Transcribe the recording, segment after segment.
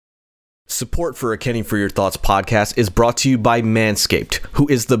Support for a Kenny for Your Thoughts podcast is brought to you by Manscaped, who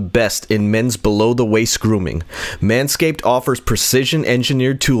is the best in men's below-the-waist grooming. Manscaped offers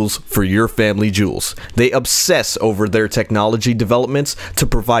precision-engineered tools for your family jewels. They obsess over their technology developments to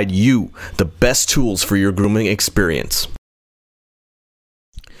provide you the best tools for your grooming experience.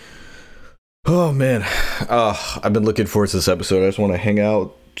 Oh, man. I've been looking forward to this episode. I just want to hang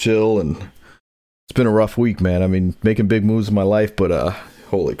out, chill, and it's been a rough week, man. I mean, making big moves in my life, but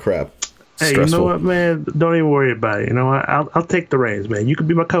holy crap. Hey, stressful. You know what, man? Don't even worry about it. You know what? I'll take the reins, man. You can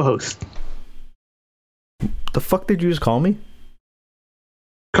be my co-host. The fuck did you just call me?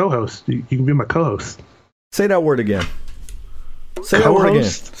 Co-host. You can be my co-host. Say that word again. Say that word again.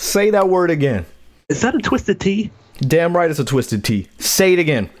 Say that word again. Is that a twisted T? Damn right it's a twisted T. Say it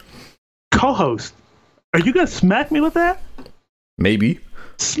again. Co-host. Are you gonna smack me with that? Maybe.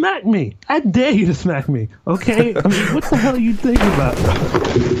 Smack me. I dare you to smack me. Okay? I mean, what the hell are you thinking about?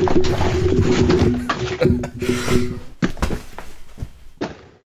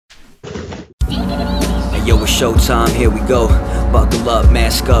 Hey, yo, it's showtime, here we go. Buckle up,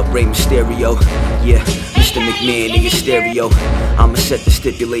 mask up, Rey Mysterio. Yeah, Mr. McMahon in your stereo. I'ma set the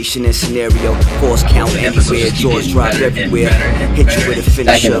stipulation and scenario. Force count everywhere, doors drive everywhere. Hit you with a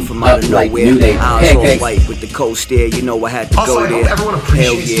finisher from out of nowhere. Eyes all white with the cold stare, you know I had to go there.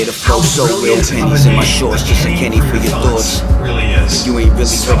 Hell yeah, the flow so real. Pennies in my shorts, just a Kenny for your thoughts. You ain't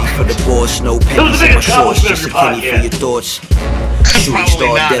really ready for the boss. No pennies in my shorts, just a Kenny for your thoughts. Shooting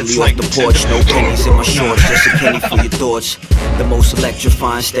star deadly off the porch. No pennies in my shorts, just a Kenny for your thoughts. The most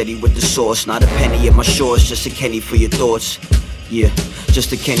electrifying, steady with the sauce. Not a penny in my shorts, just a Kenny for your thoughts. Yeah,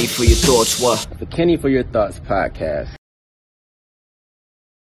 just a Kenny for your thoughts. What? The Kenny for Your Thoughts podcast.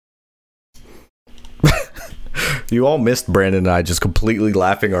 You all missed Brandon and I just completely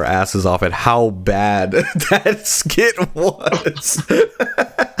laughing our asses off at how bad that skit was.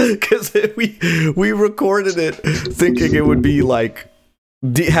 Because we recorded it thinking it would be like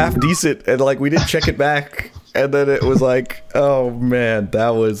half decent, and like we didn't check it back, and then it was like, oh man,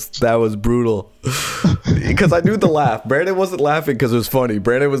 that was brutal. Because I knew the laugh. Brandon wasn't laughing because it was funny.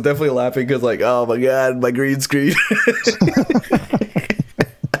 Brandon was definitely laughing because like, oh my god, my green screen.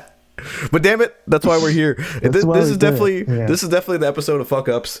 But damn it, that's why we're here. This is definitely the episode of fuck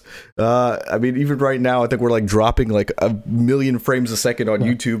ups. I mean, even right now, I think we're like dropping like 1 million frames a second on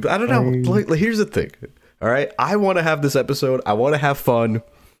YouTube. I don't know. Like, here's the thing. All right, I want to have this episode. I want to have fun.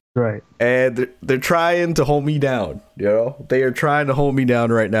 Right. And they're trying to hold me down. You know, they are trying to hold me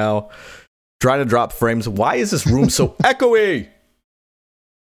down right now. Trying to drop frames. Why is this room so echoey?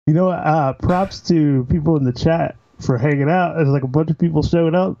 You know what? Props to people in the chat for hanging out. There's like a bunch of people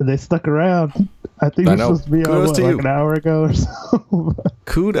showed up and they stuck around. I think it was supposed to be on like an hour ago or so.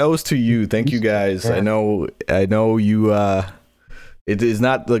 Kudos to you. Thank you guys. Yeah. I know you it is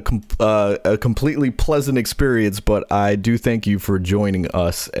not a completely pleasant experience, but I do thank you for joining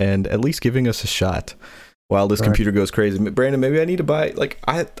us and at least giving us a shot while this computer goes crazy. Brandon, maybe I need to buy, like,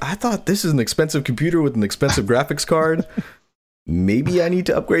 I thought this is an expensive computer with an expensive graphics card. Maybe I need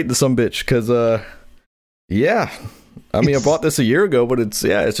to upgrade to some bitch, because yeah, I mean, I bought this a year ago, but it's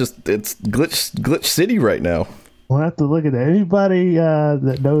glitch city right now. We'll have to look at it. Anybody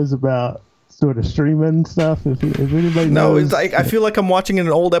that knows about sort of streaming stuff, if anybody knows. It's like, I feel like I'm watching an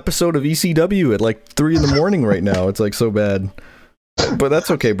old episode of ECW at like 3 a.m. right now. It's like so bad, but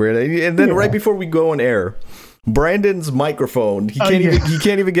that's okay, Brandon. And then right before we go on air, Brandon's microphone, he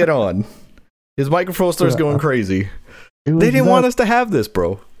can't even get on. His microphone starts going crazy. They didn't want us to have this,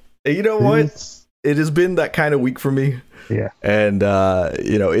 bro. And you know what? It has been that kind of week for me. Yeah. And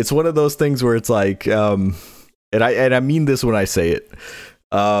you know, it's one of those things where it's like, and I mean this when I say it.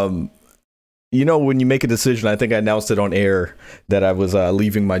 You know, when you make a decision, I think I announced it on air that I was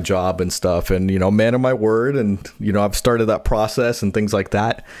leaving my job and stuff, and, you know, man of my word, and, you know, I've started that process and things like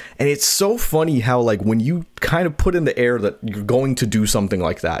that. And it's so funny how, like, when you kind of put in the air that you're going to do something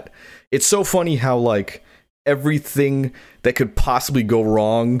like that, it's so funny how, like, everything that could possibly go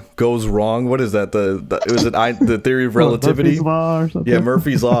wrong goes wrong. What is that? The theory of relativity? Murphy's Law or something? Yeah,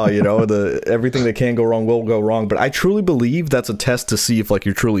 Murphy's Law, you know, everything that can go wrong will go wrong. But I truly believe that's a test to see if, like,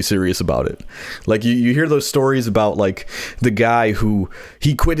 you're truly serious about it. Like, you hear those stories about, like, the guy who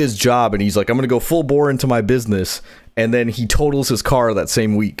he quit his job and he's like, I'm going to go full bore into my business. And then he totals his car that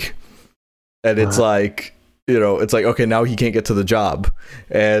same week. And it's like, you know, it's like, okay, now he can't get to the job.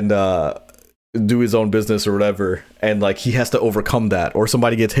 And, do his own business or whatever, and like he has to overcome that, or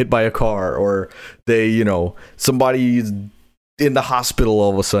somebody gets hit by a car, or they, you know, somebody's in the hospital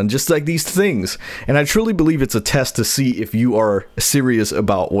all of a sudden, just like these things. And I truly believe it's a test to see if you are serious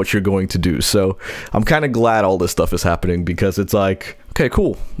about what you're going to do. So I'm kind of glad all this stuff is happening, because it's like, Okay,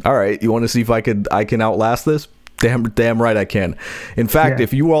 cool. All right. You want to see if I can outlast this? Damn right I can. In fact,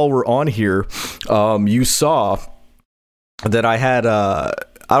 if you all were on here, you saw that I had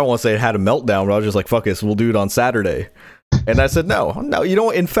I don't want to say I had a meltdown, but I was just like, fuck this, we'll do it on Saturday. And I said, no, you know,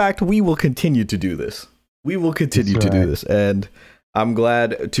 in fact, we will continue to do this. We will continue to do this. And I'm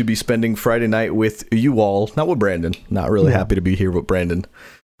glad to be spending Friday night with you all, not with Brandon. Not really happy to be here with Brandon,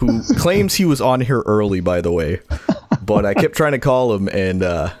 who claims he was on here early, by the way. But I kept trying to call him, and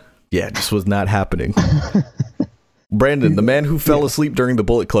it just was not happening. Brandon, the man who fell asleep during the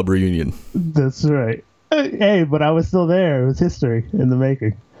Bullet Club reunion. That's right. Hey, but I was still there. It was history in the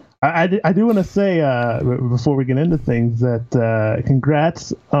making. I do want to say, before we get into things, that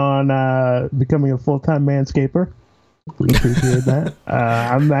congrats on becoming a full-time manscaper. We appreciate that.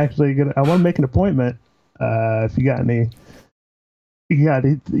 I'm actually I want to make an appointment. If you got any,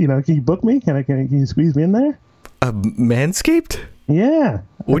 can you book me? Can you squeeze me in there? Manscaped? Yeah.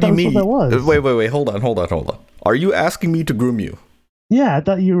 What do you mean? Wait. Hold on. Are you asking me to groom you? Yeah, I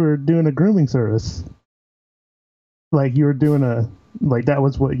thought you were doing a grooming service. Like you were doing that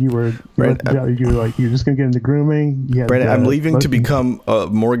was what you were. Brandon, you're just gonna get into grooming. Brandon, I'm leaving to become a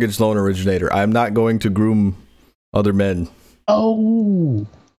mortgage loan originator. I'm not going to groom other men. Oh.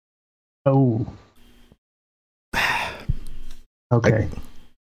 Okay.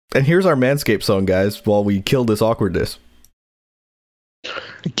 And here's our Manscaped song, guys, while we kill this awkwardness.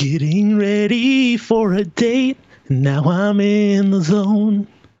 Getting ready for a date. Now I'm in the zone.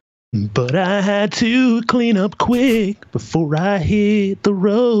 But I had to clean up quick before I hit the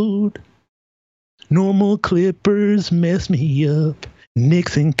road. Normal clippers mess me up.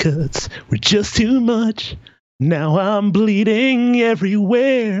 Nicks and cuts were just too much. Now I'm bleeding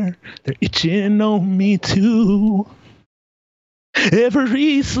everywhere. They're itching on me too.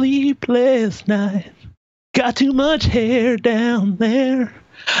 Every sleepless night. Got too much hair down there.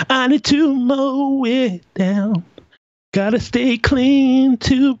 I need to mow it down. Gotta stay clean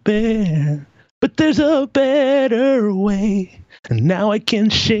to bear. But there's a better way. And now I can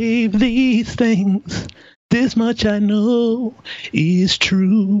shave these things. This much I know is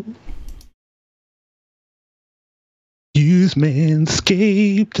true. Use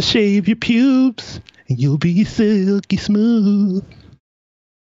Manscaped to shave your pubes, and you'll be silky smooth.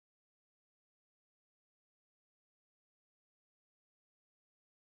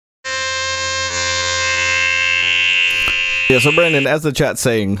 Yeah, so Brandon, as the chat's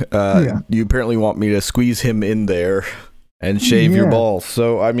saying, you apparently want me to squeeze him in there and shave your balls.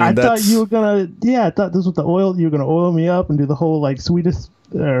 So, I mean, I thought you were gonna, I thought this was the oil, you were gonna oil me up and do the whole, like, Swedish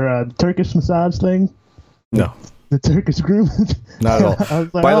or Turkish massage thing. No. The Turkish groom. Not at all.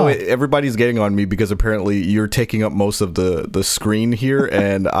 Like, by the way, everybody's getting on me because apparently you're taking up most of the screen here,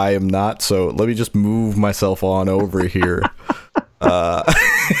 and I am not. So let me just move myself on over here.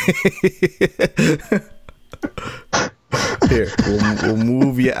 Here, we'll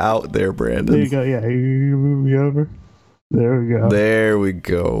move you out there, Brandon. There you go. Yeah, you move me over. There we go. There we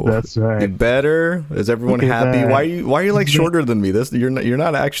go. That's right. You better? Is everyone happy? That. Why are you like shorter than me? You're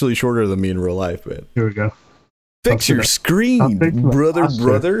not actually shorter than me in real life, man. Here we go. Fix your screen,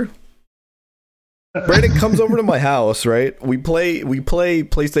 brother. Brandon comes over to my house, right? We play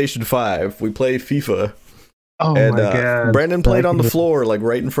PlayStation 5. We play FIFA. Oh and, my god! Brandon played on the floor, like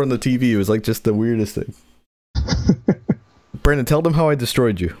right in front of the TV. It was like just the weirdest thing. Brandon, tell them how I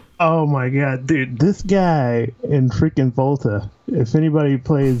destroyed you. Oh my god, dude! This guy in freaking Volta. If anybody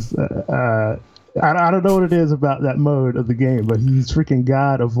plays, I don't know what it is about that mode of the game, but he's freaking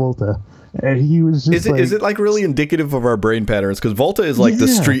god of Volta. And he was just is it like really indicative of our brain patterns? Because Volta is like the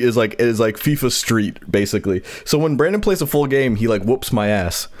street is like FIFA Street basically. So when Brandon plays a full game, he like whoops my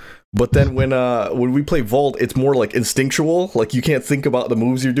ass. But then when we play Vault, it's more like instinctual. Like you can't think about the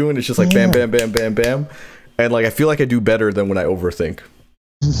moves you're doing. It's just like bam, bam, bam, bam, bam. And like I feel like I do better than when I overthink.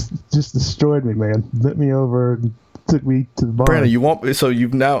 Just destroyed me, man. Bent me over, and took me to the bar. Brandon,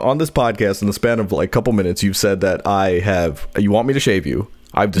 you've now on this podcast in the span of like a couple minutes, you've said that you want me to shave you.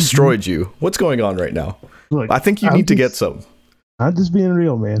 I've destroyed you. What's going on right now? Look, I think you need to get some. I'm just being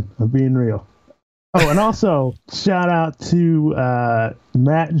real, man. I'm being real. Oh, and also shout out to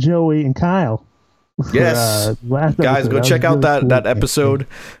Matt, Joey, and Kyle. Yes, guys, go check out that episode.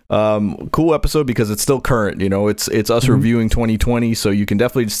 Cool episode because it's still current. You know, it's us reviewing 2020, so you can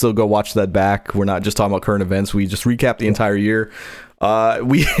definitely still go watch that back. We're not just talking about current events. We just recap the entire year.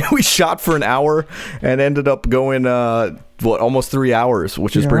 We shot for an hour and ended up going almost 3 hours,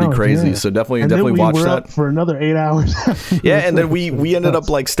 which is pretty crazy. Yeah. So definitely watch that for another 8 hours. Yeah, and then we ended up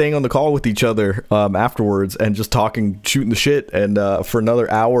like staying on the call with each other afterwards and just talking, shooting the shit, and for another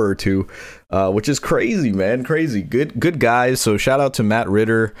hour or two, which is crazy, man, crazy. Good guys. So shout out to Matt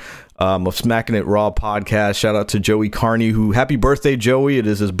Ritter of Smacking It Raw podcast. Shout out to Joey Carney, who, happy birthday, Joey. It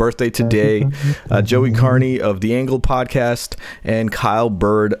is his birthday today. Joey Carney of the Angle podcast and Kyle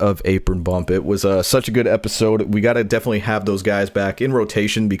Bird of Apron Bump. It was such a good episode. We got to definitely have those guys back in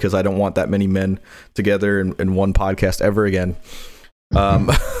rotation because I don't want that many men together in one podcast ever again. I'm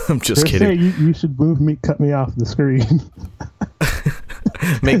just kidding. You should cut me off the screen.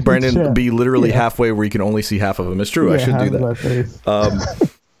 Make Brandon be literally halfway where you can only see half of him. It's true. I should do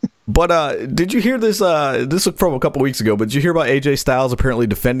that. But did you hear this? This was from a couple weeks ago, but did you hear about AJ Styles apparently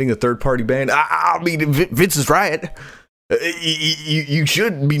defending a third-party band? I mean, Vince is right. You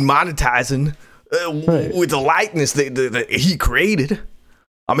should be monetizing with the likeness that he created.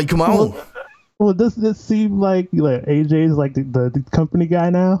 I mean, come on. Well, does this seem like AJ's like the company guy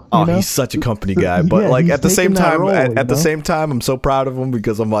now? Oh, he's such a company guy. But like at the same time, the same time, I'm so proud of him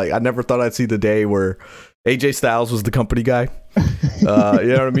because I'm like, I never thought I'd see the day where AJ Styles was the company guy. You know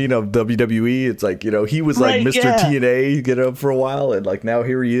what I mean? Of WWE. It's like, he was like Mr. TNA, for a while, and like now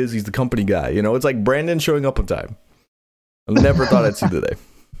here he is. He's the company guy. It's like Brandon showing up on time. I never thought I'd see the day.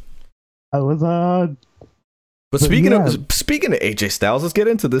 I was on. But speaking of AJ Styles, let's get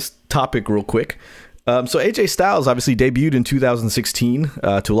into this topic real quick. So AJ Styles obviously debuted in 2016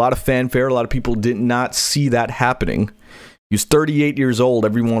 to a lot of fanfare. A lot of people did not see that happening. He was 38 years old.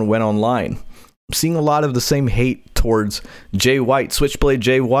 Everyone went online. I'm seeing a lot of the same hate towards Jay White, Switchblade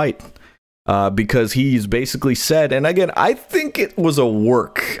Jay White, because he's basically said, and again, I think it was a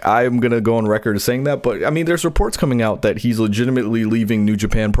work. I'm going to go on record as saying that, but I mean, there's reports coming out that he's legitimately leaving New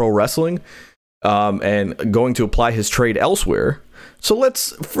Japan Pro Wrestling and going to apply his trade elsewhere. So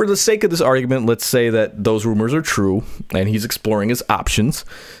let's, for the sake of this argument, let's say that those rumors are true and he's exploring his options.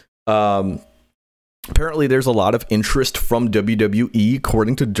 Apparently, there's a lot of interest from WWE,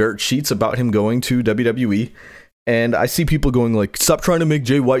 according to dirt sheets, about him going to WWE. And I see people going like, "Stop trying to make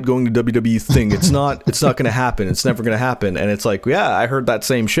Jay White going to WWE thing. It's not going to happen. It's never going to happen." And it's like, yeah, I heard that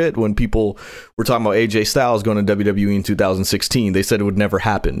same shit when people were talking about AJ Styles going to WWE in 2016. They said it would never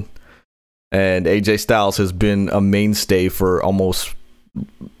happen. And AJ Styles has been a mainstay for almost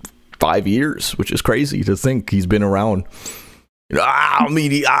 5 years, which is crazy to think he's been around. I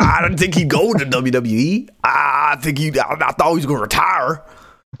mean, I don't think he'd go to WWE. I thought he was going to retire.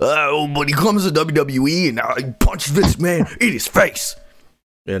 But he comes to WWE and he punches Vince McMahon in his face.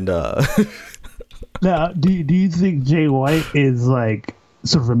 And now, do you think Jay White is like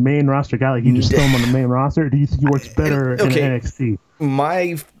sort of a main roster guy? Like you just throw him on the main roster? Or do you think he works better in NXT?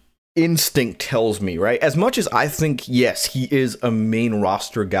 My instinct tells me, right? As much as I think, yes, he is a main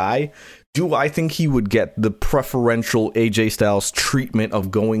roster guy. Do I think he would get the preferential AJ Styles treatment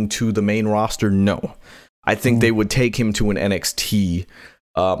of going to the main roster? No. I think they would take him to an NXT.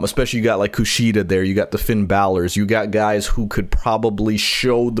 Especially you got like Kushida there. You got the Finn Balor's. You got guys who could probably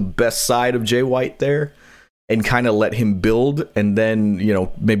show the best side of Jay White there and kind of let him build. And then,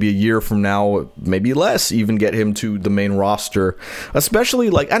 maybe a year from now, maybe less, even get him to the main roster. Especially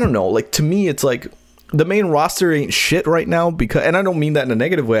like, I don't know, like to me, it's like, the main roster ain't shit right now because, and I don't mean that in a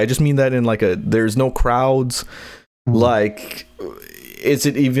negative way. I just mean that in like there's no crowds. Like, is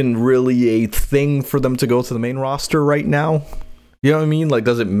it even really a thing for them to go to the main roster right now? You know what I mean? Like,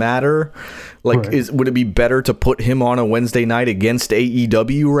 does it matter? Like, right. Would it be better to put him on a Wednesday night against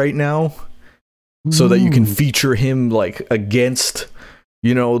AEW right now so that you can feature him like against,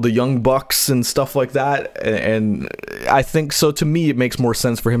 the Young Bucks and stuff like that? And I think so. To me, it makes more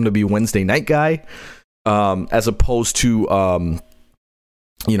sense for him to be a Wednesday night guy. As opposed to, a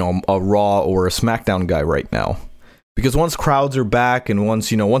Raw or a SmackDown guy right now. Because once crowds are back and once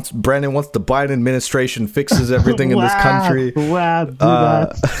the Biden administration fixes everything in this country. Wow, do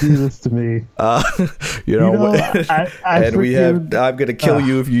not do this to me. I'm going to kill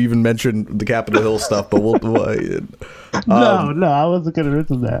you if you even mention the Capitol Hill stuff, but we'll no, I wasn't going to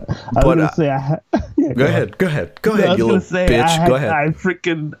mention that. I was going to say, go ahead, you little bitch. Go ahead. I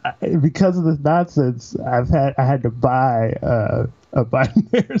freaking, because of this nonsense, I had to buy a Biden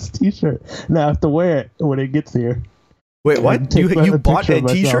Harris t-shirt. Now I have to wear it when it gets here. Wait, what? You bought a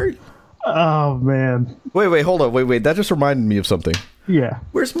t-shirt? Oh, man. Wait, hold on. Wait. That just reminded me of something. Yeah.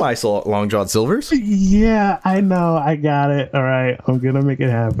 Where's my Long John Silver's? Yeah, I know. I got it. All right. I'm going to make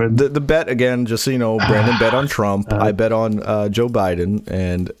it happen. The bet, again, just so you know, Brandon bet on Trump. I bet on Joe Biden.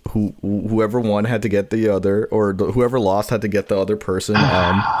 And whoever won had to get the other, or whoever lost had to get the other person.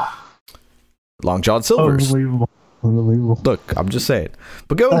 Long John Silver's. Unbelievable. Unbelievable. Look, I'm just saying.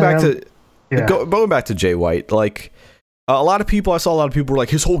 But going back to Jay White, like I saw a lot of people were like,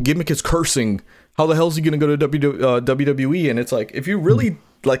 his whole gimmick is cursing. How the hell is he going to go to WWE? And it's like, if you really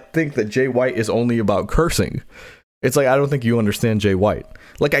like think that Jay White is only about cursing, it's like, I don't think you understand Jay White.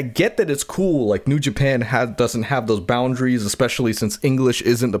 Like, I get that it's cool. Like, New Japan doesn't have those boundaries, especially since English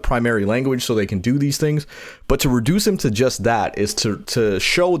isn't the primary language, so they can do these things. But to reduce him to just that is to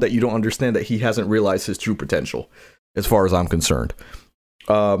show that you don't understand that he hasn't realized his true potential, as far as I'm concerned.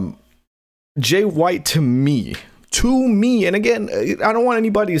 Jay White, to me, and again, I don't want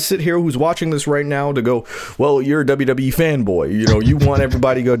anybody to sit here who's watching this right now to go, well, you're a WWE fanboy. You know, you want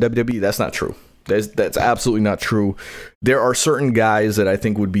everybody to go WWE. That's not true. That's absolutely not true. There are certain guys that I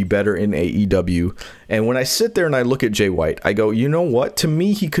think would be better in AEW. And when I sit there and I look at Jay White, I go, you know what? To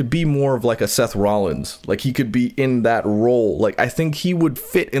me, he could be more of like a Seth Rollins. Like, he could be in that role. Like, I think he would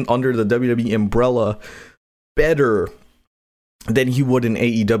fit in under the WWE umbrella better than he would in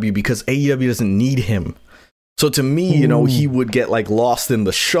AEW, because AEW doesn't need him. So to me, you know, he would get like lost in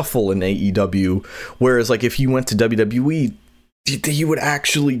the shuffle in AEW. Whereas like if he went to WWE, he would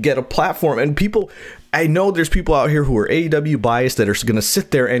actually get a platform. And people, I know there's people out here who are AEW biased that are going to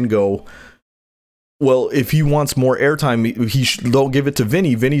sit there and go, well, if he wants more airtime, they'll give it to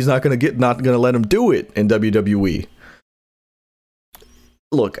Vinny. Vinny's not going to let him do it in WWE.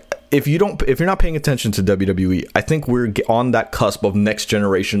 Look, if you're not paying attention to WWE, I think we're on that cusp of next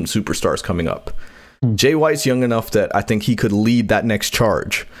generation superstars coming up. Jay White's young enough that I think he could lead that next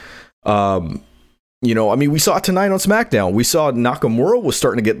charge. You know, I mean, we saw it tonight on SmackDown. We saw Nakamura was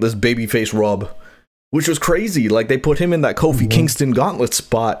starting to get this babyface rub, which was crazy. Like, they put him in that Kofi Kingston gauntlet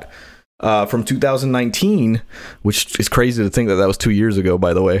spot from 2019, which is crazy to think that was 2 years ago,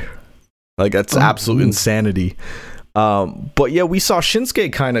 by the way. Like, that's absolute insanity. But yeah, we saw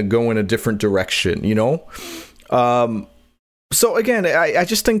Shinsuke kind of go in a different direction, you know? So again, I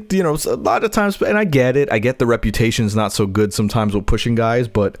just think, you know, a lot of times, and I get it. I get the reputation's not so good sometimes with pushing guys,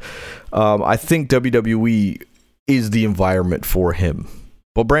 but I think WWE is the environment for him.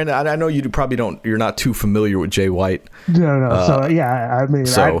 But Brandon, I know you probably you're not too familiar with Jay White. No. So yeah, I mean,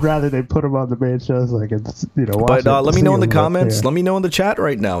 I'd rather they put him on the main shows, like it's, you know. But let me know in the comments. Yeah. Let me know in the chat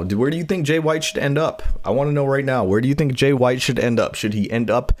right now. Where do you think Jay White should end up? I want to know right now. Where do you think Jay White should end up? Should he end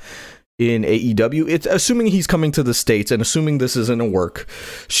up in AEW? It's assuming he's coming to the States and assuming this isn't a work.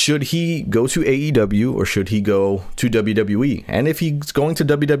 Should he go to AEW or should he go to WWE? And if he's going to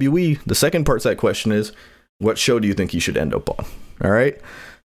WWE, the second part of that question is, what show do you think he should end up on? All right.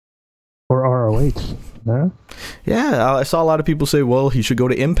 Or ROH. Yeah, I saw a lot of people say, well, he should go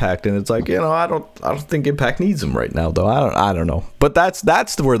to Impact, and it's like, you know, I don't think Impact needs him right now, though. I don't know. But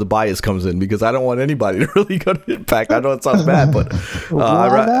that's where the bias comes in, because I don't want anybody to really go to Impact. I know it sounds bad, but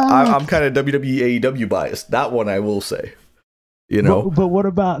I'm kind of WWE AEW biased. That one I will say. You know, but what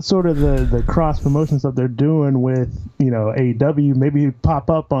about sort of the cross promotion stuff they're doing with, you know, AEW? Maybe pop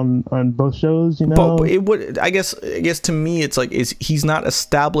up on both shows, you know. But it would, I guess to me, it's like he's not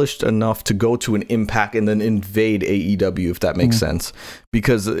established enough to go to an Impact and then invade AEW, if that makes sense,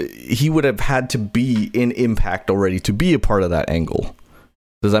 because he would have had to be in Impact already to be a part of that angle.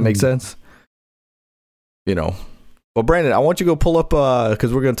 Does that make sense? You know. Well, Brandon, I want you to go pull up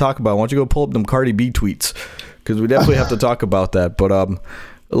because we're going to talk about. I want you to go pull up them Cardi B tweets, because we definitely have to talk about that. But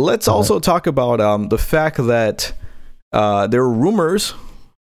let's also talk about the fact that there were rumors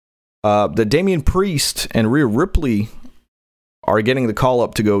that Damian Priest and Rhea Ripley are getting the call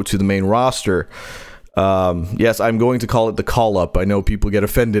up to go to the main roster. Yes, I'm going to call it the call up. I know people get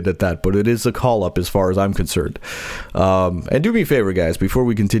offended at that, but it is a call up as far as I'm concerned. And do me a favor, guys, before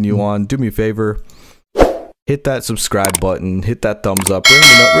we continue on, do me a favor. Hit that subscribe button. Hit that thumbs up.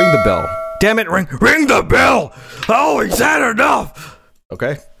 Ring the bell. Damn it, ring the bell. Oh, is that enough?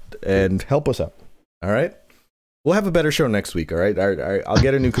 Okay. And help us out. All right. We'll have a better show next week. All right. I'll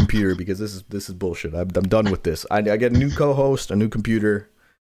get a new computer, because this is bullshit. I'm done with this. I get a new co-host, a new computer,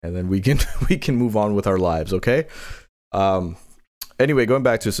 and then we can move on with our lives. Okay. Anyway, going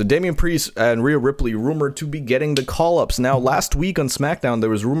back to it. So Damian Priest and Rhea Ripley rumored to be getting the call-ups. Now, last week on SmackDown, there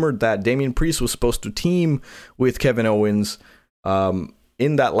was rumored that Damian Priest was supposed to team with Kevin Owens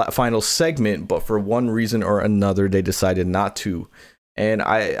in that final segment, but for one reason or another, they decided not to. And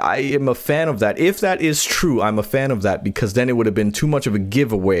I am a fan of that. If that is true, I'm a fan of that, because then it would have been too much of a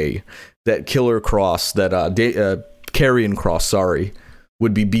giveaway that Karrion Kross,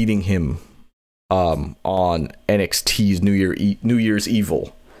 would be beating him on NXT's New Year's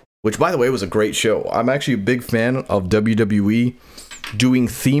Evil, which, by the way, was a great show. I'm actually a big fan of WWE doing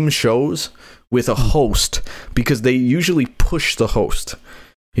theme shows with a host, because they usually push the host.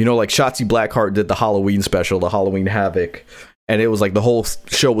 You know, like Shotzi Blackheart did the Halloween special, the Halloween Havoc, and it was like the whole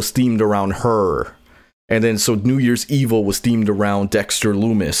show was themed around her. And then so New Year's Evil was themed around Dexter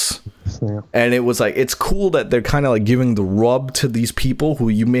Loomis. Yeah. And it was like, it's cool that they're kind of like giving the rub to these people who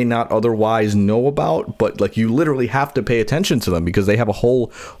you may not otherwise know about, but like you literally have to pay attention to them because they have a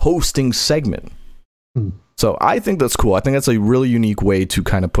whole hosting segment. So I think that's cool. I think that's a really unique way to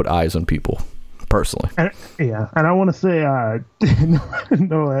kind of put eyes on people, personally. And I want to say, I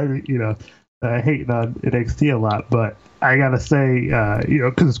hate on NXT a lot, but I gotta say,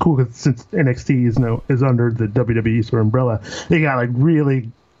 because it's cool since NXT is under the WWE sort of umbrella, they got like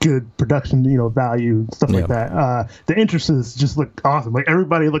really good production, value, stuff like that. The entrances just look awesome. Like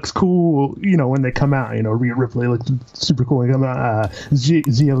everybody looks cool, when they come out. Rhea Ripley looked super cool when they come out.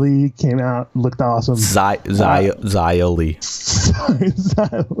 Xia Li came out, looked awesome. Xia Li.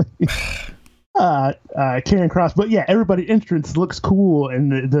 Karen Cross, but yeah, everybody entrance looks cool,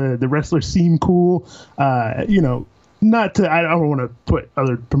 and the wrestlers seem cool. Not to, I don't want to put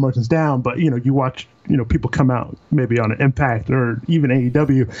other promotions down, but you watch people come out maybe on an Impact or even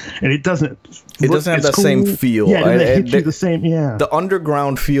AEW, and it doesn't have that cool. Same feel. Yeah, it hits you the same. Yeah, the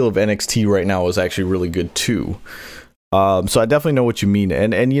underground feel of NXT right now is actually really good too. So I definitely know what you mean,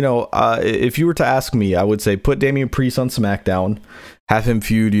 and if you were to ask me, I would say put Damian Priest on SmackDown. Have him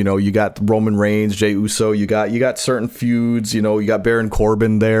feud, you got Roman Reigns, Jey Uso, you got certain feuds, you got Baron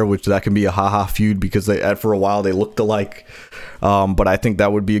Corbin there, which that can be a haha feud because for a while they looked alike. But I think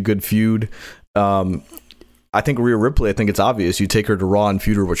that would be a good feud. I think Rhea Ripley, I think it's obvious. You take her to Raw and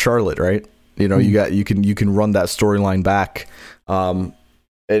feud her with Charlotte, right? You can run that storyline back,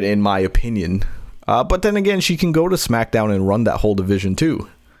 in my opinion. But then again, she can go to SmackDown and run that whole division too.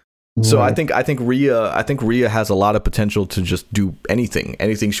 So right. I think Rhea has a lot of potential to just do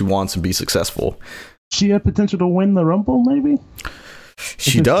anything she wants and be successful. She had potential to win the Rumble, maybe.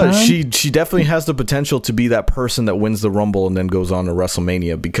 She does. Time? She definitely has the potential to be that person that wins the Rumble and then goes on to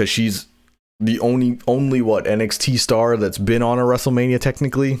WrestleMania, because she's the only NXT star that's been on a WrestleMania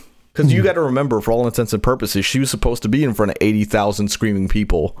technically. Because you got to remember, for all intents and purposes, she was supposed to be in front of 80,000 screaming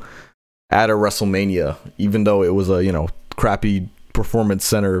people at a WrestleMania, even though it was a crappy Performance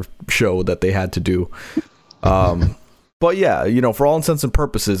Center show that they had to do. But yeah, for all intents and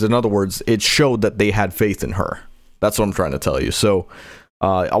purposes, in other words, it showed that they had faith in her. That's what I'm trying to tell you. So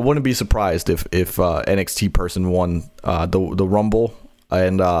I wouldn't be surprised if NXT person won the Rumble,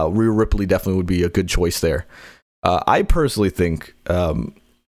 and Rhea Ripley definitely would be a good choice there. I personally think,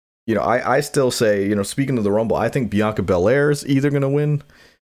 I still say, speaking of the Rumble, I think Bianca Belair is either going to win,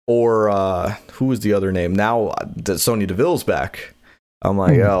 or who is the other name now that Sonya Deville's back. I'm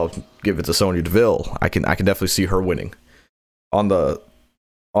like, I'll give it to Sonya Deville. I can definitely see her winning. On the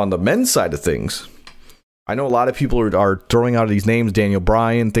men's side of things, I know a lot of people are throwing out these names, Daniel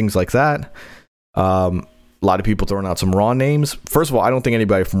Bryan, things like that. A lot of people throwing out some Raw names. First of all, I don't think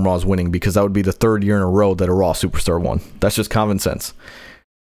anybody from Raw is winning, because that would be the third year in a row that a Raw superstar won. That's just common sense.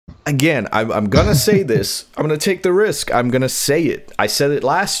 Again, I'm going to say this. I'm going to take the risk. I'm going to say it. I said it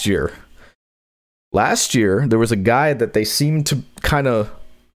last year. Last year, there was a guy that they seemed to kind of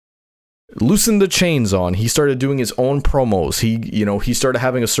loosen the chains on. He started doing his own promos. He started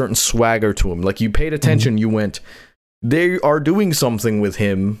having a certain swagger to him. Like, you paid attention, you went, they are doing something with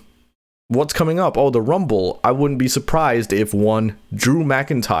him. What's coming up? Oh, the Rumble. I wouldn't be surprised if Drew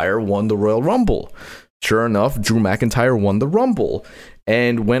McIntyre won the Royal Rumble. Sure enough, Drew McIntyre won the Rumble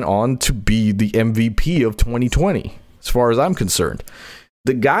and went on to be the MVP of 2020, as far as I'm concerned.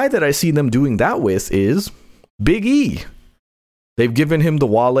 The guy that I see them doing that with is Big E. They've given him the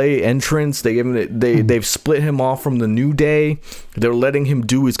Wale entrance. They've split him off from the New Day. They're letting him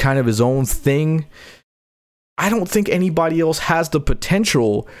do his own thing. I don't think anybody else has the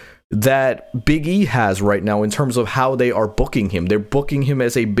potential that Big E has right now in terms of how they are booking him. They're booking him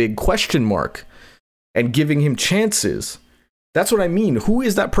as a big question mark and giving him chances. That's what I mean. Who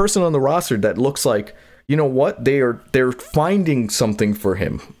is that person on the roster that looks like, you know what? They're finding something for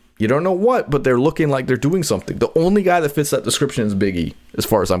him. You don't know what, but they're looking like they're doing something. The only guy that fits that description is Big E, as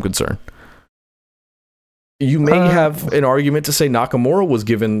far as I'm concerned. You may have an argument to say Nakamura was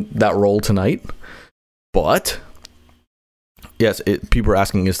given that role tonight, but yes, people are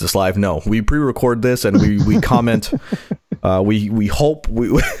asking, is this live? No, we pre-record this and we comment. We hope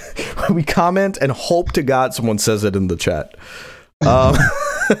we comment and hope to God someone says it in the chat.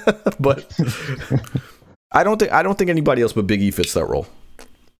 But I don't think anybody else but Big E fits that role,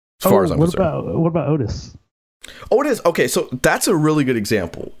 as far as I'm concerned. What about Otis? Otis, okay, so that's a really good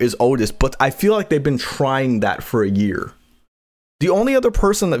example, is Otis, but I feel like they've been trying that for a year. The only other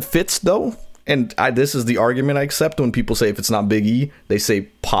person that fits, though, and this is the argument I accept when people say if it's not Big E, they say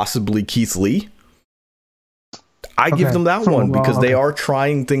possibly Keith Lee. I give them that one because they are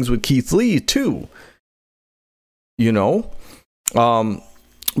trying things with Keith Lee too. You know?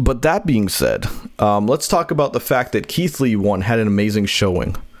 But that being said, let's talk about the fact that Keith Lee had an amazing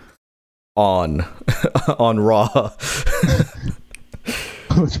showing on Raw.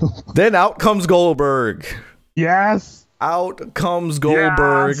 Then out comes Goldberg. Yes. Out comes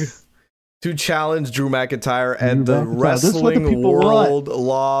Goldberg to challenge Drew McIntyre, and the wrestling world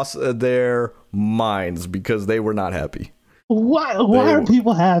lost their minds because they were not happy. Why are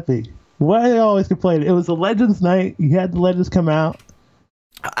people happy? Why are they always complaining? It was a Legends night. You had the Legends come out.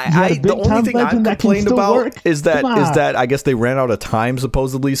 The only thing I've complained about is that I guess they ran out of time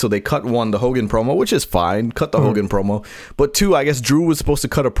supposedly, so they cut the Hogan promo, which is fine. Cut the Hogan promo, but two, I guess Drew was supposed to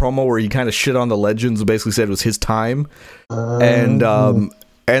cut a promo where he kind of shit on the Legends and basically said it was his time, and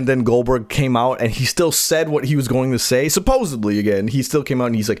then Goldberg came out and he still said what he was going to say. Supposedly, again, he still came out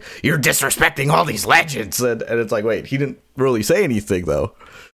and he's like, "You're disrespecting all these legends," and it's like, wait, he didn't really say anything though,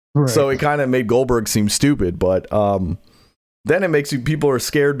 so it kind of made Goldberg seem stupid, but then it makes people are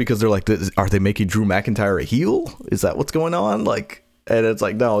scared because they're like, are they making Drew McIntyre a heel? Is that what's going on? Like, and it's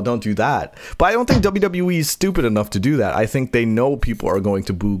like, no, don't do that. But I don't think WWE is stupid enough to do that. I think they know people are going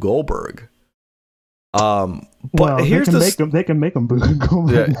to boo Goldberg. But here's they can make them boo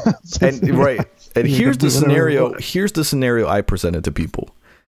Goldberg. Yeah. And here's the scenario. Here's the scenario I presented to people.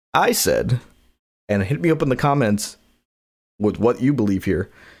 I said, and hit me up in the comments with what you believe here.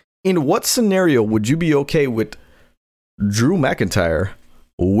 In what scenario would you be okay with Drew McIntyre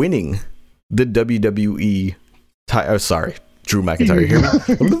winning the WWE title? Sorry, Drew McIntyre. Hear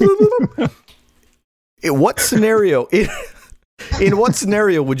me? In what scenario? In what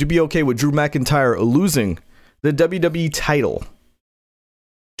scenario would you be okay with Drew McIntyre losing the WWE title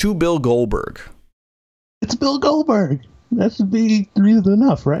to Bill Goldberg? It's Bill Goldberg. That should be reason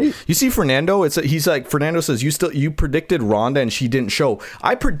enough, right? You see, Fernando. Fernando says you predicted Ronda and she didn't show.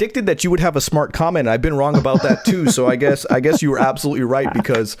 I predicted that you would have a smart comment. I've been wrong about that too. So I guess you were absolutely right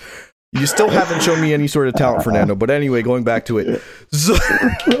because you still haven't shown me any sort of talent, Fernando. But anyway, going back to it.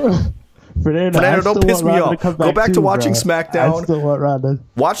 Fernando, don't piss me off. Go back to watching SmackDown. I still want Ronda.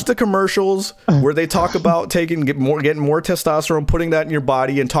 Watch the commercials where they talk about getting more testosterone, putting that in your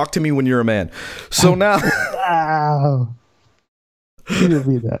body, and talk to me when you're a man. So now. Wow. You didn't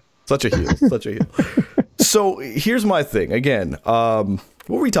mean that. Such a heel. So here's my thing. Again, what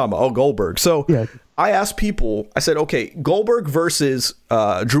were we talking about? Oh, Goldberg. So yeah. I asked people, I said, okay, Goldberg versus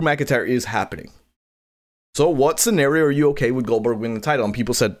Drew McIntyre is happening. So what scenario are you okay with Goldberg winning the title? And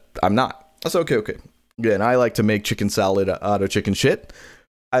people said, I'm not. I said, okay. Again, I like to make chicken salad out of chicken shit.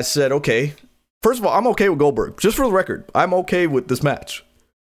 I said, okay. First of all, I'm okay with Goldberg. Just for the record, I'm okay with this match.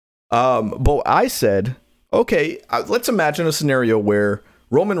 But I said, okay, let's imagine a scenario where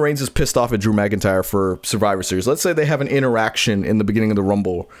Roman Reigns is pissed off at Drew McIntyre for Survivor Series. Let's say they have an interaction in the beginning of the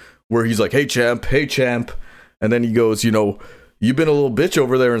Rumble where he's like, hey, champ. And then he goes, you've been a little bitch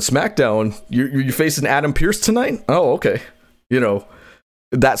over there in SmackDown. You're facing Adam Pearce tonight? Oh, okay.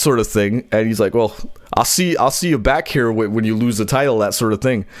 That sort of thing. And he's like, well, I'll see you back here when you lose the title, that sort of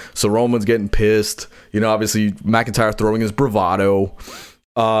thing. So Roman's getting pissed. Obviously McIntyre throwing his bravado.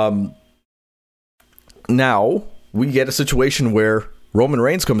 Now we get a situation where Roman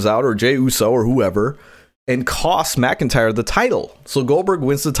Reigns comes out, or Jey Uso, or whoever, and costs McIntyre the title. So Goldberg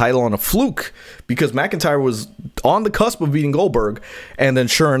wins the title on a fluke because McIntyre was on the cusp of beating Goldberg, and then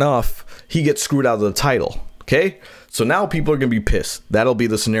sure enough, he gets screwed out of the title. Okay? So now people are going to be pissed. That'll be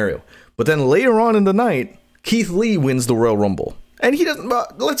the scenario. But then later on in the night, Keith Lee wins the Royal Rumble. And he doesn't,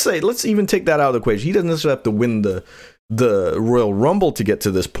 let's even take that out of the equation. He doesn't necessarily have to win the Royal Rumble to get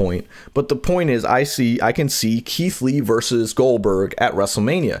to this point. But the point is, I can see Keith Lee versus Goldberg at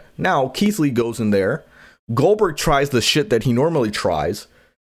WrestleMania. Now, Keith Lee goes in there. Goldberg tries the shit that he normally tries,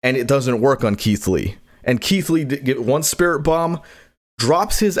 and it doesn't work on Keith Lee. And Keith Lee get one spirit bomb,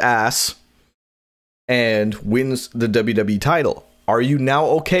 drops his ass, and wins the WWE title. Are you now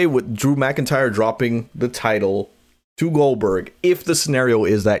okay with Drew McIntyre dropping the title to Goldberg if the scenario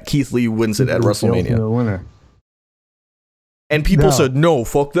is that Keith Lee wins it at WrestleMania? And people said, no,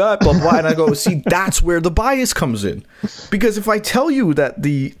 fuck that, blah, blah. And I go, see, that's where the bias comes in. Because if I tell you that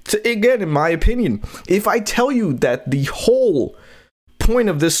again, in my opinion, if I tell you that the whole point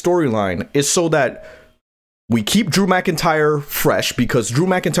of this storyline is so that we keep Drew McIntyre fresh, because Drew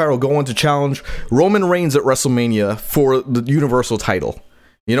McIntyre will go on to challenge Roman Reigns at WrestleMania for the Universal title.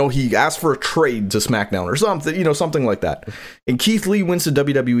 He asked for a trade to SmackDown or something, something like that. And Keith Lee wins the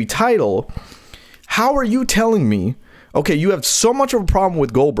WWE title. How are you telling me, okay, you have so much of a problem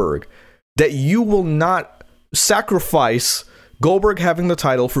with Goldberg, that you will not sacrifice Goldberg having the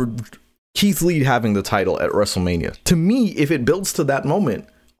title for Keith Lee having the title at WrestleMania. To me, if it builds to that moment,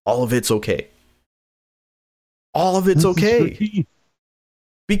 all of it's okay. All of it's okay.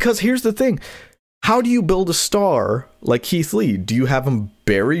 Because here's the thing. How do you build a star like Keith Lee? Do you have him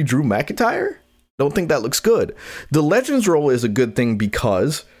bury Drew McIntyre? Don't think that looks good. The Legends role is a good thing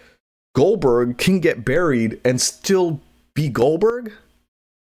because Goldberg can get buried and still be Goldberg.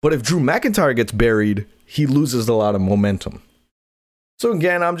 But if Drew McIntyre gets buried, he loses a lot of momentum. So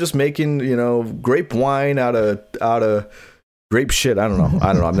again, I'm just making, grape wine out of grape shit. I don't know.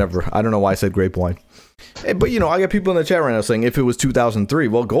 I don't know why I said grape wine. But, I got people in the chat right now saying if it was 2003,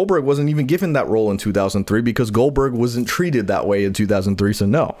 well, Goldberg wasn't even given that role in 2003 because Goldberg wasn't treated that way in 2003. So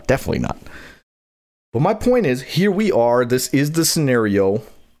no, definitely not. But my point is, here we are. This is the scenario.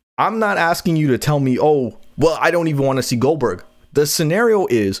 I'm not asking you to tell me, oh, well, I don't even want to see Goldberg. The scenario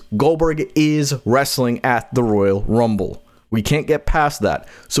is Goldberg is wrestling at the Royal Rumble. We can't get past that.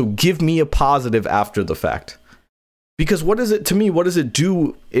 So give me a positive after the fact. Because what does it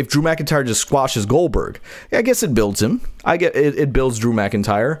do if Drew McIntyre just squashes Goldberg? Yeah, I guess it builds him. I get it builds Drew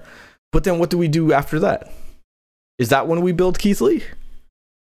McIntyre. But then what do we do after that? Is that when we build Keith Lee?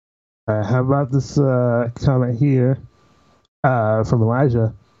 How about this comment here from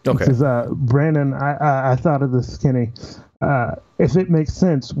Elijah? Okay. It says, Brandon, I thought of this, Kenny. If it makes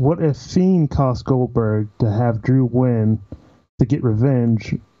sense, what if Fiend cost Goldberg to have Drew win to get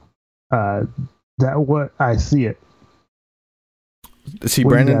revenge? That what I see it. See,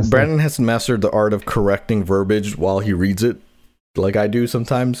 Brandon has mastered the art of correcting verbiage while he reads it, like I do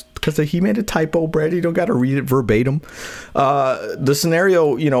sometimes, because he made a typo, Brad. You don't got to read it verbatim. The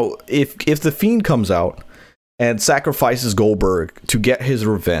scenario, if the Fiend comes out and sacrifices Goldberg to get his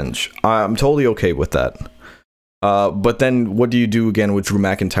revenge, I'm totally okay with that. But then what do you do again with Drew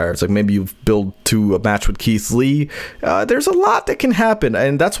McIntyre? It's like maybe you build to a match with Keith Lee. There's a lot that can happen,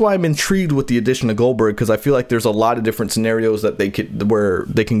 and that's why I'm intrigued with the addition of Goldberg, because I feel like there's a lot of different scenarios that where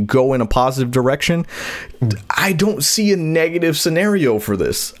they can go in a positive direction. I don't see a negative scenario for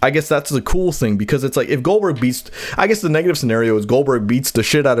this. I guess that's the cool thing, because it's like if Goldberg I guess the negative scenario is Goldberg beats the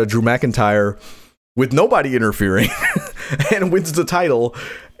shit out of Drew McIntyre with nobody interfering and wins the title.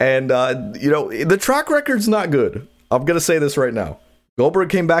 And, the track record's not good. I'm going to say this right now. Goldberg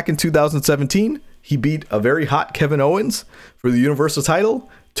came back in 2017. He beat a very hot Kevin Owens for the Universal title,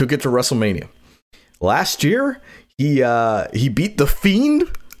 took it to WrestleMania. Last year, he beat The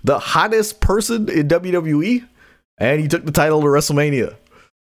Fiend, the hottest person in WWE, and he took the title to WrestleMania.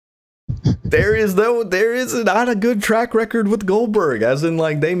 There is not a good track record with Goldberg, as in,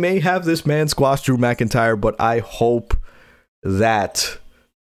 like, they may have this man squash Drew McIntyre, but I hope that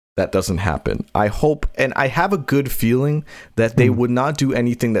doesn't happen. I hope, and I have a good feeling that they would not do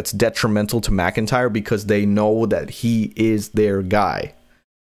anything that's detrimental to McIntyre, because they know that he is their guy.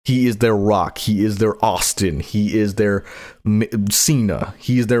 He is their Rock. He is their Austin. He is their Cena.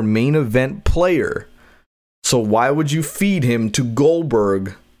 He is their main event player. So why would you feed him to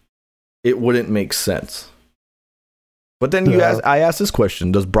Goldberg? It wouldn't make sense. But then I asked this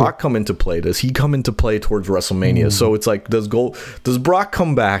question: does Brock come into play? Does he come into play towards WrestleMania? So it's like, does Brock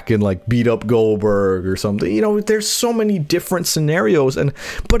come back and like beat up Goldberg or something? There's so many different scenarios,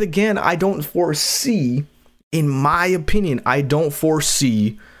 but again, I don't foresee, in my opinion, I don't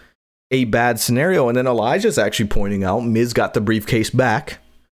foresee a bad scenario. And then Elijah's actually pointing out Miz got the briefcase back.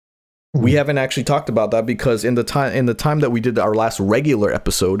 We haven't actually talked about that, because in the time that we did our last regular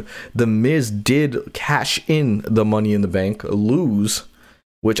episode, the Miz did cash in the Money in the Bank, lose,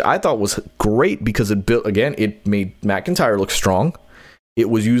 which I thought was great, because it made McIntyre look strong. It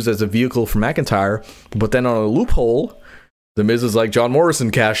was used as a vehicle for McIntyre, but then on a loophole, the Miz is like, John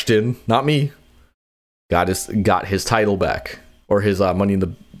Morrison cashed in, not me. Got his title back, or his Money in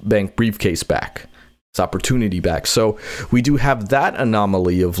the Bank briefcase back. Its opportunity back. So we do have that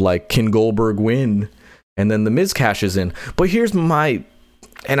anomaly of like, can Goldberg win? And then the Miz cashes in. But here's and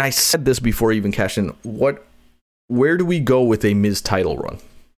I said this before he even cashed in, where do we go with a Miz title run?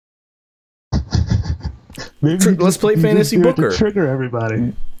 Let's play fantasy booker. Trigger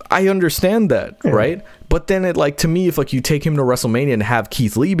everybody. I understand that, right? But then to me, if like you take him to WrestleMania and have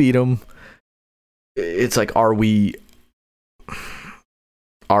Keith Lee beat him, it's like, are we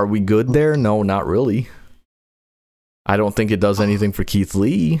good there? No, not really. I don't think it does anything for Keith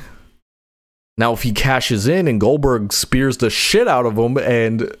Lee. Now, if he cashes in and Goldberg spears the shit out of him,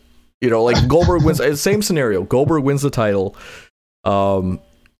 and Goldberg wins, same scenario. Goldberg wins the title, and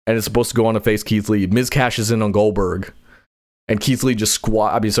it's supposed to go on to face Keith Lee. Miz cashes in on Goldberg, and Goldberg just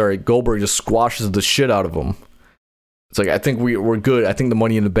squashes the shit out of him. It's like I think we're good. I think the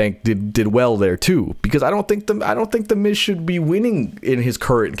Money in the Bank did well there too, because I don't think the Miz should be winning in his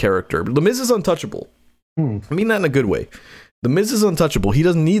current character. The Miz is untouchable. I mean that in a good way. The Miz is untouchable. He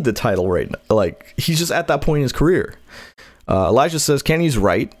doesn't need the title right now. Like, he's just at that point in his career. Elijah says Kenny's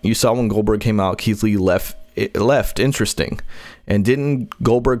right. You saw when Goldberg came out, Keith Lee left. Interesting. And didn't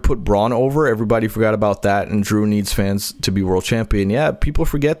Goldberg put Braun over? Everybody forgot about that, and Drew needs fans to be world champion. Yeah, people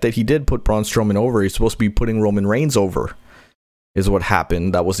forget that he did put Braun Strowman over. He's supposed to be putting Roman Reigns over, is what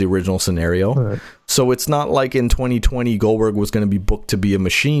happened. That was the original scenario. Right. So it's not like in 2020 Goldberg was going to be booked to be a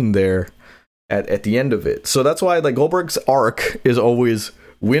machine there at the end of it. So that's why like Goldberg's arc is always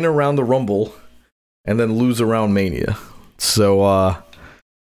win around the Rumble and then lose around Mania. So I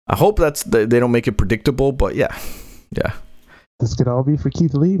hope they don't make it predictable, but yeah. This could all be for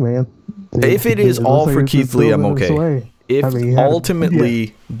Keith Lee, man. If it is all for Keith Lee, I'm okay. If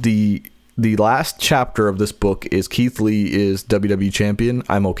ultimately the last chapter of this book is Keith Lee is WWE champion,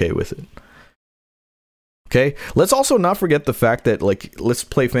 I'm okay with it. Okay, let's also not forget the fact that, like, let's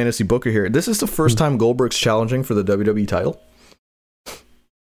play fantasy booker here. This is the first time Goldberg's challenging for the WWE title.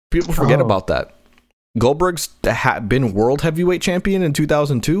 People forget about that. Goldberg's been world heavyweight champion in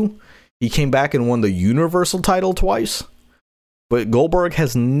 2002. He came back and won the Universal title twice. But Goldberg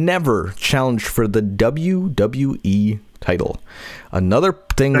has never challenged for the WWE title. Another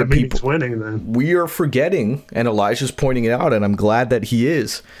thing that people winning, then. We are forgetting, and Elijah's pointing it out, and I'm glad that he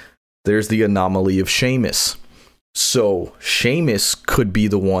is. There's the anomaly of Sheamus. So Sheamus could be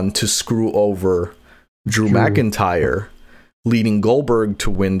the one to screw over Drew McIntyre, leading Goldberg to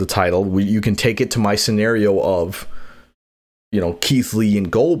win the title. You can take it to my scenario of, Keith Lee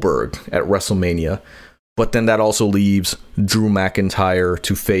and Goldberg at WrestleMania. But then that also leaves Drew McIntyre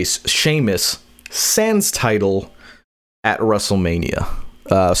to face Sheamus sans title at WrestleMania.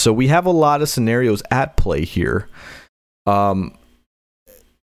 So we have a lot of scenarios at play here.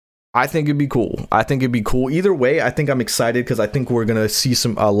 I think it'd be cool. Either way, I think I'm excited because I think we're going to see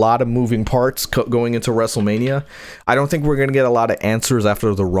a lot of moving parts going into WrestleMania. I don't think we're going to get a lot of answers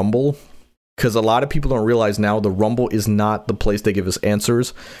after the Rumble, because a lot of people don't realize now the Rumble is not the place they give us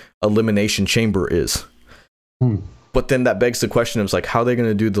answers. Elimination Chamber is. But then that begs the question of, like, how are they going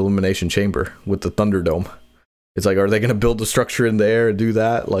to do the Elimination Chamber with the Thunderdome? It's like, are they going to build the structure in there and do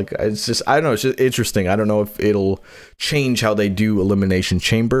that? Like, it's just, I don't know. It's just interesting. I don't know if it'll change how they do Elimination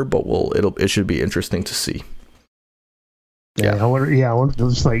Chamber, but it should be interesting to see. I wonder if they'll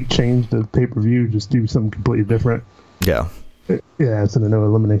just like change the pay-per-view, just do something completely different. Yeah. Yeah, instead of no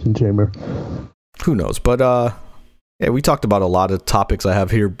Elimination Chamber. Who knows? But, yeah, we talked about a lot of topics I have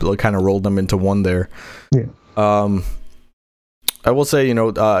here, kind of rolled them into one there. Yeah. I will say,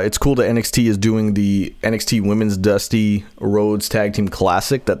 it's cool that NXT is doing the NXT Women's Dusty Rhodes Tag Team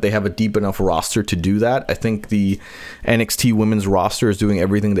Classic, that they have a deep enough roster to do that. I think the NXT Women's roster is doing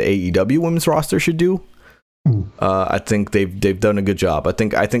everything the AEW Women's roster should do. I think they've done a good job. I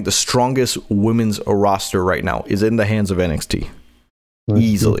think the strongest women's roster right now is in the hands of NXT.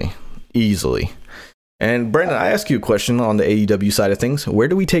 Easily. And Brandon, I ask you a question on the AEW side of things. Where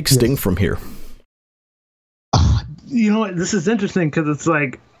do we take Sting from here? You know what? This is interesting because it's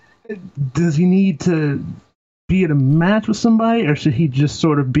like, does he need to be in a match with somebody, or should he just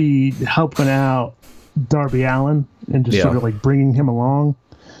sort of be helping out Darby Allin and just sort of like bringing him along?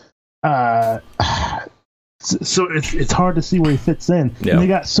 So it's hard to see where he fits in. Yeah. And they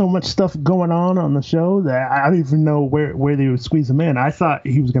got so much stuff going on the show that I don't even know where they would squeeze him in. I thought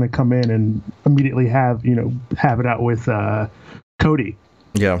he was going to come in and immediately have it out with Cody.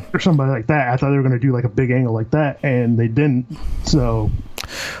 Yeah, or somebody like that. I thought they were going to do like a big angle like that, and they didn't. So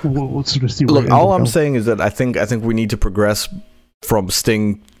we'll sort of see. Look, all I'm saying is that I think we need to progress from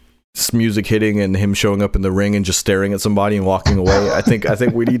Sting's music hitting and him showing up in the ring and just staring at somebody and walking away. I think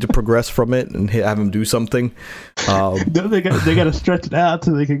we need to progress from it and have him do something. They got to stretch it out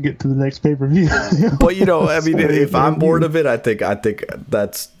so they can get to the next pay-per-view. But I mean, if I'm bored of it,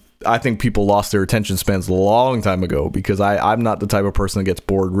 I think people lost their attention spans a long time ago, because I'm not the type of person that gets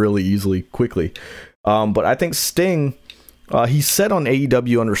bored really easily, quickly. But I think Sting, he said on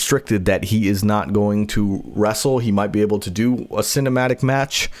AEW Unrestricted that he is not going to wrestle. He might be able to do a cinematic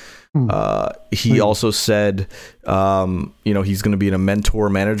match. He also said, he's going to be in a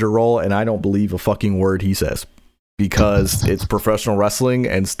mentor-manager role, and I don't believe a fucking word he says, because it's professional wrestling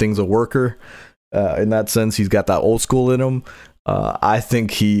and Sting's a worker. In that sense, he's got that old school in him. I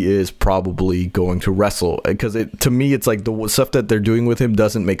think he is probably going to wrestle, because to me, it's like the stuff that they're doing with him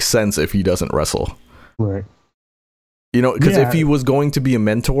doesn't make sense if he doesn't wrestle. Right. Because if he was going to be a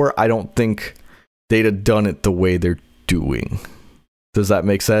mentor, I don't think they'd have done it the way they're doing. Does that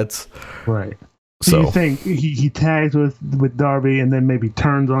make sense? Right. Do So you think he tags with Darby and then maybe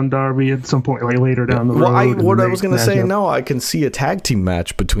turns on Darby at some point, like later down the road? well, what I was gonna say, no, I can see a tag team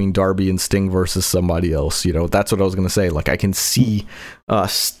match between Darby and Sting versus somebody else. You know, that's what I was gonna say. Like, I can see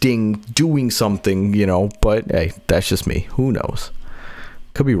Sting doing something. You know, but hey, that's just me. Who knows?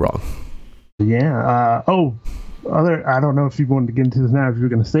 Could be wrong. Yeah. I don't know if you wanted to get into this now, if you were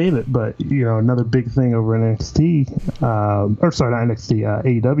going to save it, but you know, another big thing over in NXT, not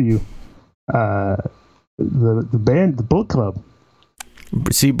NXT, AEW, the band, the Bullet Club.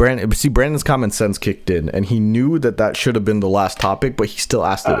 See, Brandon's common sense kicked in, and he knew that should have been the last topic, but he still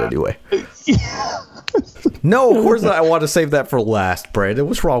asked it anyway. No, of course not. I want to save that for last, Brandon.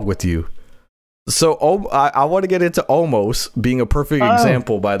 What's wrong with you? So I want to get into Omos being a perfect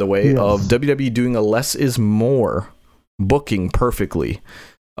example, by the way, of WWE doing a less is more booking perfectly.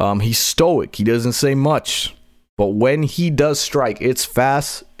 He's stoic. He doesn't say much. But when he does strike, it's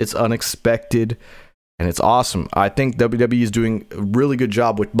fast, it's unexpected, and it's awesome. I think WWE is doing a really good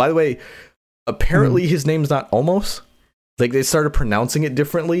job. With, by the way, apparently his name's not Omos. Like, they started pronouncing it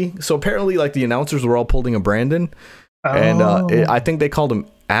differently. So apparently, like, the announcers were all pulling a Brandon. And I think they called him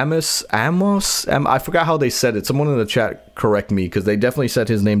Amos. I forgot how they said it. Someone in the chat correct me, because they definitely said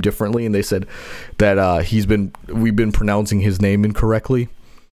his name differently, and they said that we've been pronouncing his name incorrectly,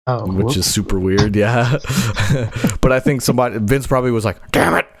 which is super weird. Yeah, but I think Vince probably was like,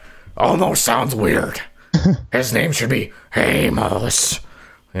 "Damn it, almost sounds weird. His name should be Amos."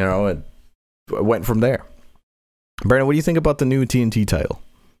 You know, it went from there. Brandon, what do you think about the new TNT title?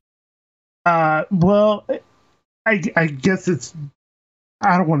 Well, I guess it's.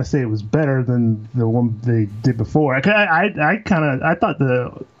 I don't want to say it was better than the one they did before. I thought I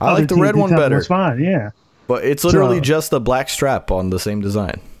like the red one better. Was fine, yeah. But it's literally just a black strap on the same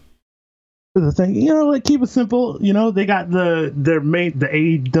design. The thing, you know, like, keep it simple. You know, they got the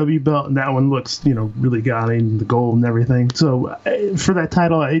AEW belt, and that one looks, you know, really gaudy, and the gold and everything. So for that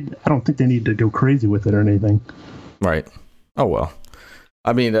title, I don't think they need to go crazy with it or anything. Right. Oh well.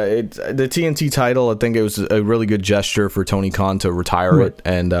 I mean, the TNT title, I think it was a really good gesture for Tony Khan to retire it,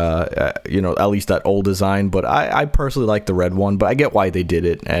 and you know, at least that old design. But I personally like the red one, but I get why they did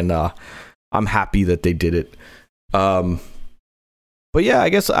it, and I'm happy that they did it. But yeah, I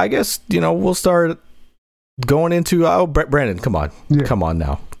guess you know, we'll start going into Brandon. Come on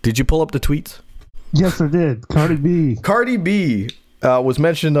now. Did you pull up the tweets? Yes, I did. Cardi B. Was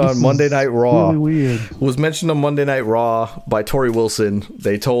mentioned on Monday Night Raw. Really weird. Was mentioned on Monday Night Raw by Tori Wilson.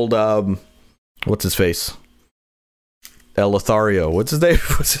 They told what's his face? El Lothario. What's his name?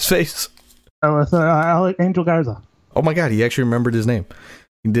 What's his face? Angel Garza. Oh my God, he actually remembered his name.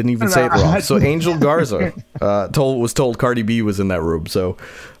 He didn't even say it wrong. So Angel Garza was told Cardi B was in that room. So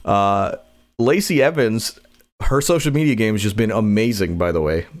Lacey Evans, her social media game has just been amazing, by the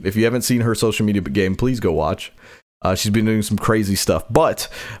way. If you haven't seen her social media game, please go watch. She's been doing some crazy stuff. But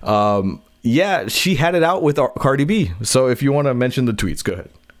yeah, she had it out with Cardi B. So if you want to mention the tweets, go ahead.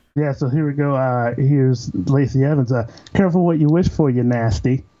 Yeah, so here we go. Here's Lacey Evans. Careful what you wish for, you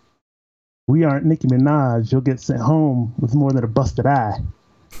nasty. We aren't Nicki Minaj. You'll get sent home with more than a busted eye.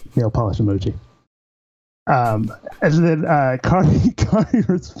 Nail polish emoji. And then Cardi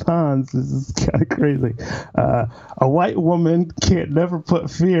responds, this is kind of crazy. A white woman can't never put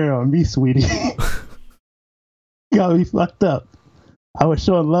fear on me, sweetie. Got me fucked up. I was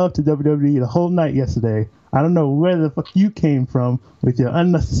showing love to WWE the whole night yesterday. I don't know where the fuck you came from with your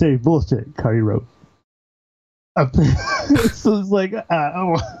unnecessary bullshit, Cardi wrote. So it's like,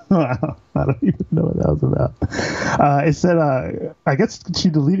 I don't even know what that was about. It said, I guess she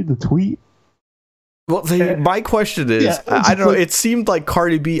deleted the tweet. Well, my question is, I don't know. It seemed like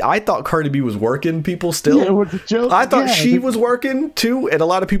Cardi B. I thought Cardi B was working people still. Yeah, it was a joke. I thought she was working too, and a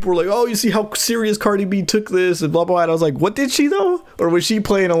lot of people were like, "Oh, you see how serious Cardi B took this," and blah blah. And I was like, "What did she though? Or was she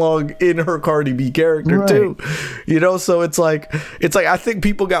playing along in her Cardi B character too?" You know, so it's like I think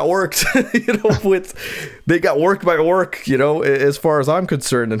people got worked. You know, they got worked by work. You know, as far as I'm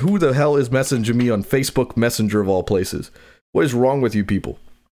concerned. And who the hell is messaging me on Facebook Messenger of all places? What is wrong with you people?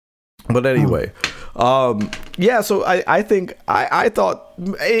 But anyway, yeah, so I think I thought,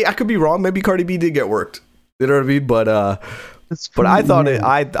 hey, I could be wrong. Maybe Cardi B did get worked. You know what I mean? But I thought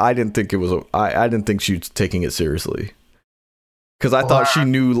I didn't think it was. I didn't think she was taking it seriously, because I thought she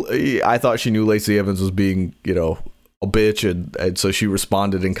knew. I thought she knew Lacey Evans was being, you know, a bitch, and so she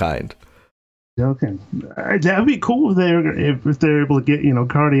responded in kind. Joking. That'd be cool if they're able to get, you know,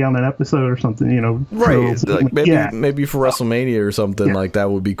 Cardi on an episode or something, you know. Right. Like maybe for WrestleMania or something like that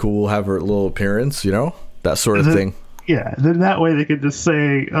would be cool. Have her little appearance, you know, that sort of thing. Yeah. Then that way they could just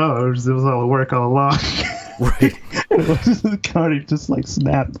say, "Oh, it was all work all along." Right. Cardi just like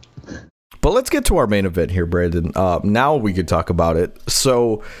snapped. But let's get to our main event here, Brandon. Now we could talk about it.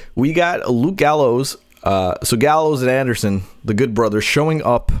 So we got Luke Gallows. So Gallows and Anderson, the Good Brothers, showing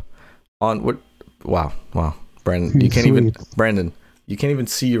up on what? Wow. Brandon, you can't even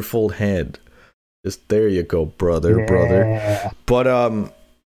see your full head. Just there you go, brother. But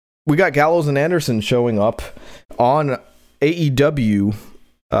we got Gallows and Anderson showing up on AEW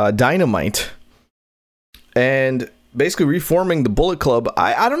Dynamite and basically reforming the Bullet Club.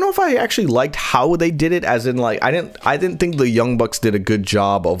 I don't know if I actually liked how they did it, as in like I didn't think the Young Bucks did a good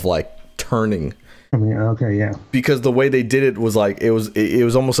job of like turning. I mean, okay, yeah. Because the way they did it was like it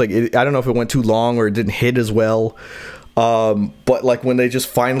was almost like I don't know if it went too long or it didn't hit as well. But like when they just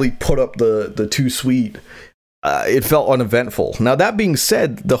finally put up the Too Sweet, it felt uneventful. Now that being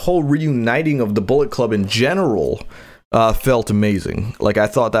said, the whole reuniting of the Bullet Club in general felt amazing. Like I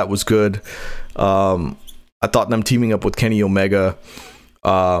thought that was good. I thought them teaming up with Kenny Omega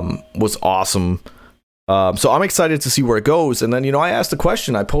was awesome. So I'm excited to see where it goes. And then, I asked the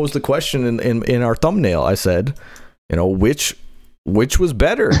question. I posed the question in our thumbnail. I said, which was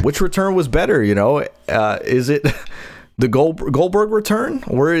better? Which return was better? Is it the Goldberg return,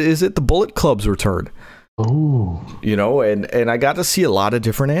 or is it the Bullet Club's return? Oh, and I got to see a lot of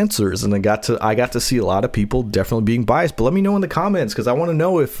different answers, and I got to see a lot of people definitely being biased. But let me know in the comments, because I want to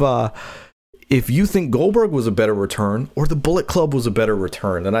know if you think Goldberg was a better return or the Bullet Club was a better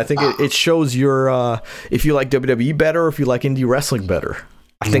return. And I think it shows your if you like WWE better or if you like indie wrestling better.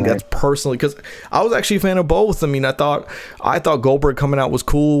 I think that's personally, because I was actually a fan of both. I mean, I thought Goldberg coming out was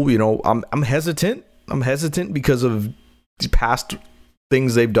cool. I'm hesitant. I'm hesitant because of past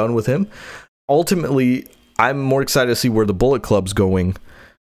things they've done with him. Ultimately, I'm more excited to see where the Bullet Club's going,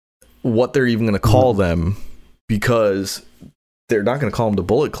 what they're even going to call them, because they're not going to call them the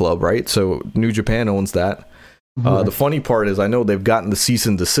Bullet Club, right? So New Japan owns that. The funny part is I know they've gotten the cease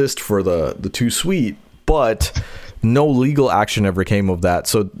and desist for the Too Sweet, but no legal action ever came of that.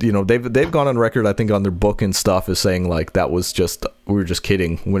 So, they've gone on record, I think, on their book and stuff, as saying like that was just, we were just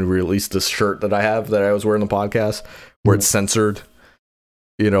kidding when we released this shirt that I have that I was wearing the podcast where it's censored,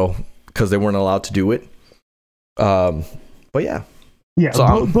 because they weren't allowed to do it. But yeah. Yeah,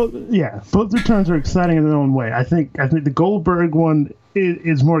 so both returns are exciting in their own way. I think the Goldberg one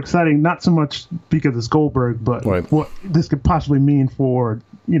is more exciting, not so much because it's Goldberg, but what this could possibly mean for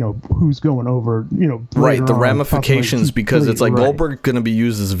who's going over. Right, the ramifications, because it's like Goldberg's going to be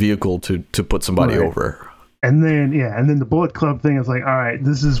used as a vehicle to put somebody over. And then the Bullet Club thing is like, all right,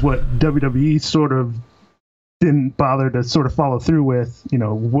 this is what WWE sort of didn't bother to sort of follow through with.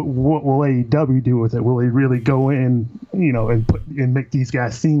 What will AEW do with it? Will they really go in, and make these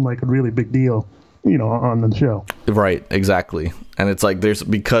guys seem like a really big deal, on the show? Right, exactly. And it's like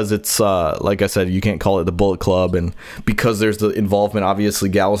because it's like I said, you can't call it the Bullet Club, and because there's the involvement, obviously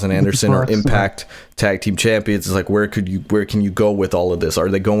Gallows and Anderson are Impact Tag Team Champions. It's like where can you go with all of this? Are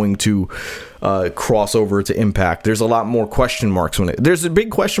they going to cross over to Impact? There's a lot more question marks there's a big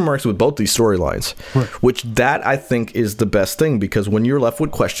question marks with both these storylines, which that I think is the best thing, because when you're left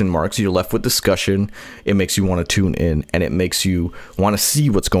with question marks, you're left with discussion. It makes you want to tune in, and it makes you want to see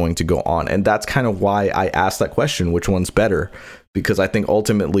what's going to go on. And that's kind of why I asked that question, which one's better? Because I think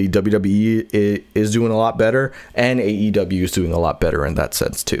ultimately WWE is doing a lot better, and AEW is doing a lot better in that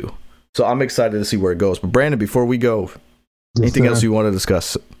sense too. So I'm excited to see where it goes. But Brandon, before we go, anything else you want to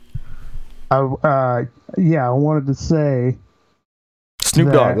discuss? I wanted to say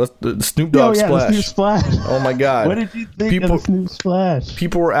Snoop Dogg. The Snoop Dogg splash. The Snoop splash. Oh my God! What did you think of the Snoop splash?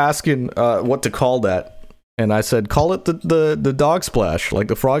 People were asking what to call that, and I said, call it the dog splash, like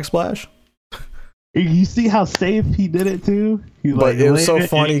the frog splash. You see how safe he did it too? But it was so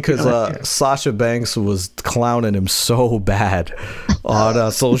funny because Sasha Banks was clowning him so bad on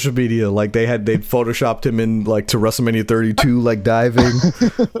social media. Like they'd photoshopped him in like to WrestleMania 32, like diving.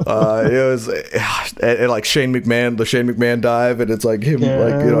 It was and like the Shane McMahon dive, and it's like him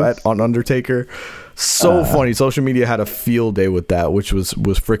on Undertaker. So funny. Social media had a field day with that, which was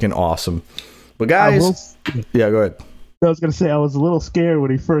freaking awesome. But guys, go ahead. I was gonna say I was a little scared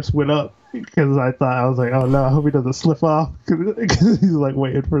when he first went up, because I was like, oh no, I hope he doesn't slip off, because he's like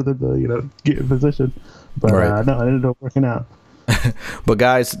waiting for them to get in position. But no, it ended up working out. But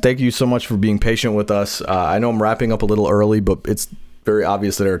guys, thank you so much for being patient with us. I know I'm wrapping up a little early, but it's very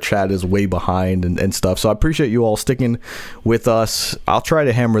obvious that our chat is way behind and stuff. So I appreciate you all sticking with us. I'll try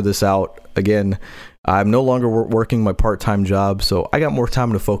to hammer this out again. I'm no longer working my part-time job, so I got more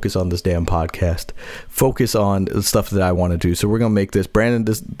time to focus on this damn podcast, focus on the stuff that I want to do. So we're gonna make this, Brandon.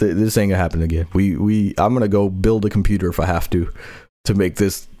 This ain't gonna happen again. I'm gonna go build a computer if I have to make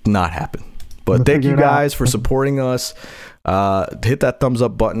this not happen. But thank you guys for supporting us. hit that thumbs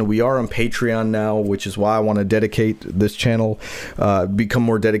up button. We are on Patreon now, which is why I want to dedicate this channel, become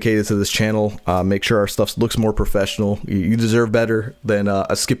more dedicated to this channel, make sure our stuff looks more professional. You deserve better than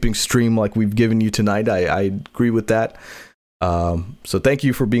a skipping stream like we've given you tonight. I agree with that. So thank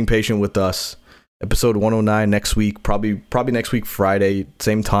you for being patient with us. Episode 109 next week, probably next week, Friday,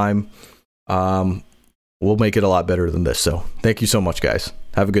 same time. We'll make it a lot better than this. So thank you so much, guys.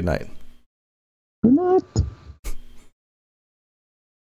 Have a good night. Good night.